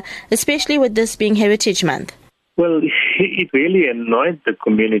Africa, especially with this being Heritage Month? Well, it really annoyed the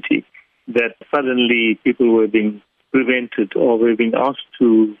community that suddenly people were being prevented or were being asked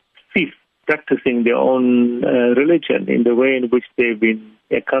to cease practicing their own religion in the way in which they've been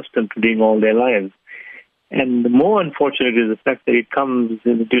accustomed to doing all their lives. And the more unfortunate is the fact that it comes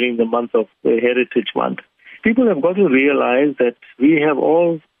during the month of Heritage Month. People have got to realize that we have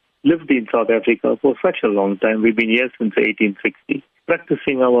all lived in South Africa for such a long time. We've been here since 1860,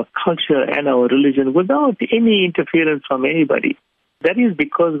 practicing our culture and our religion without any interference from anybody. That is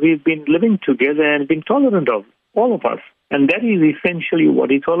because we've been living together and been tolerant of all of us. And that is essentially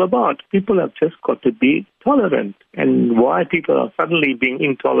what it's all about. People have just got to be tolerant. And why people are suddenly being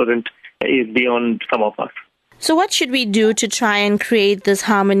intolerant is beyond some of us. So what should we do to try and create this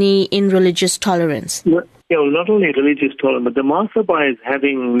harmony in religious tolerance? Well, not only religious tolerance, but the Mahasabha is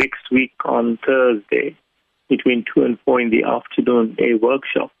having next week on Thursday between 2 and 4 in the afternoon a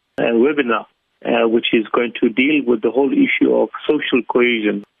workshop, a webinar, which is going to deal with the whole issue of social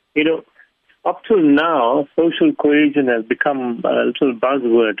cohesion. Up till now, social cohesion has become a little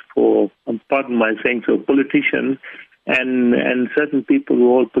buzzword for, pardon my saying so, politicians and certain people who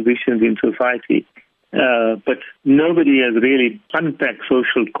hold positions in society. But nobody has really unpacked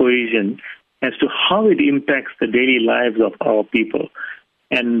social cohesion as to how it impacts the daily lives of our people.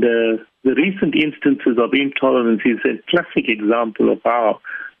 And the recent instances of intolerance is a classic example of how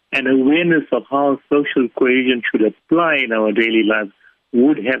an awareness of how social cohesion should apply in our daily lives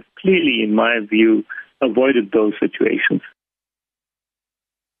would have clearly, in my view, avoided those situations.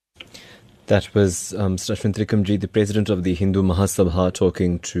 That was Ashwin Trikamji, the president of the Hindu Mahasabha,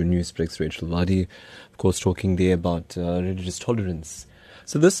 talking to Newsbreak's Rachel Wadi, of course, talking there about religious tolerance.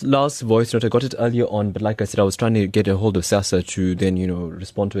 So this last voice note, I got it earlier on, but like I said, I was trying to get a hold of Sasa to then,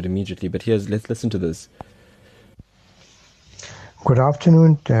 respond to it immediately. But let's listen to this. Good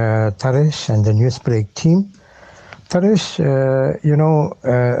afternoon, Taresh and the Newsbreak team. Taresh,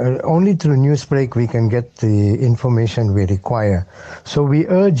 only through Newsbreak we can get the information we require. So we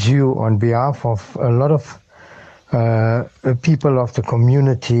urge you on behalf of a lot of people of the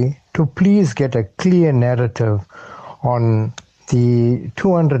community to please get a clear narrative on the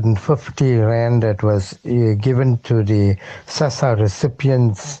 250 Rand that was given to the SASA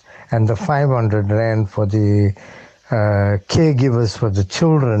recipients and the 500 Rand for the caregivers for the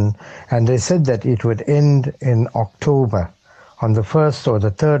children, and they said that it would end in October. On the 1st or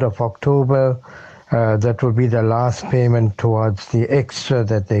the 3rd of October, that would be the last payment towards the extra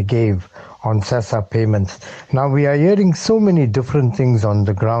that they gave on SASA payments. Now we are hearing so many different things on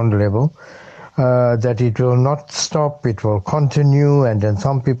the ground level. that it will not stop, it will continue, and then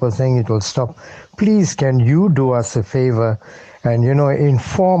some people saying it will stop. Please, can you do us a favor and,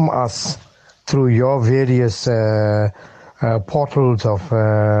 inform us through your various portals of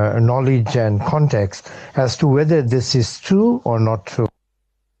knowledge and context as to whether this is true or not true.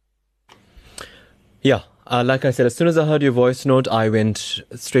 Yeah. Like I said, as soon as I heard your voice note, I went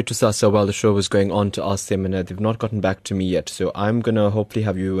straight to SASA while the show was going on to ask them, and they've not gotten back to me yet. So I'm going to hopefully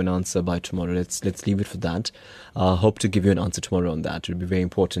have you an answer by tomorrow. Let's leave it for that. Hope to give you an answer tomorrow on that. It would be very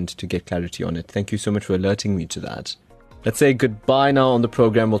important to get clarity on it. Thank you so much for alerting me to that. Let's say goodbye now on the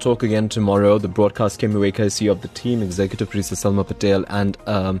program. We'll talk again tomorrow. The broadcast came away courtesy of the team, Executive Producer Salma Patel and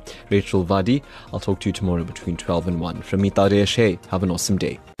Rachel Vadi. I'll talk to you tomorrow between 12 and 1. From me, Taresh, hey, have an awesome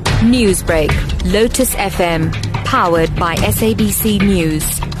day. Newsbreak, Lotus FM, powered by SABC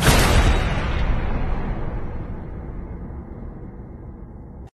News.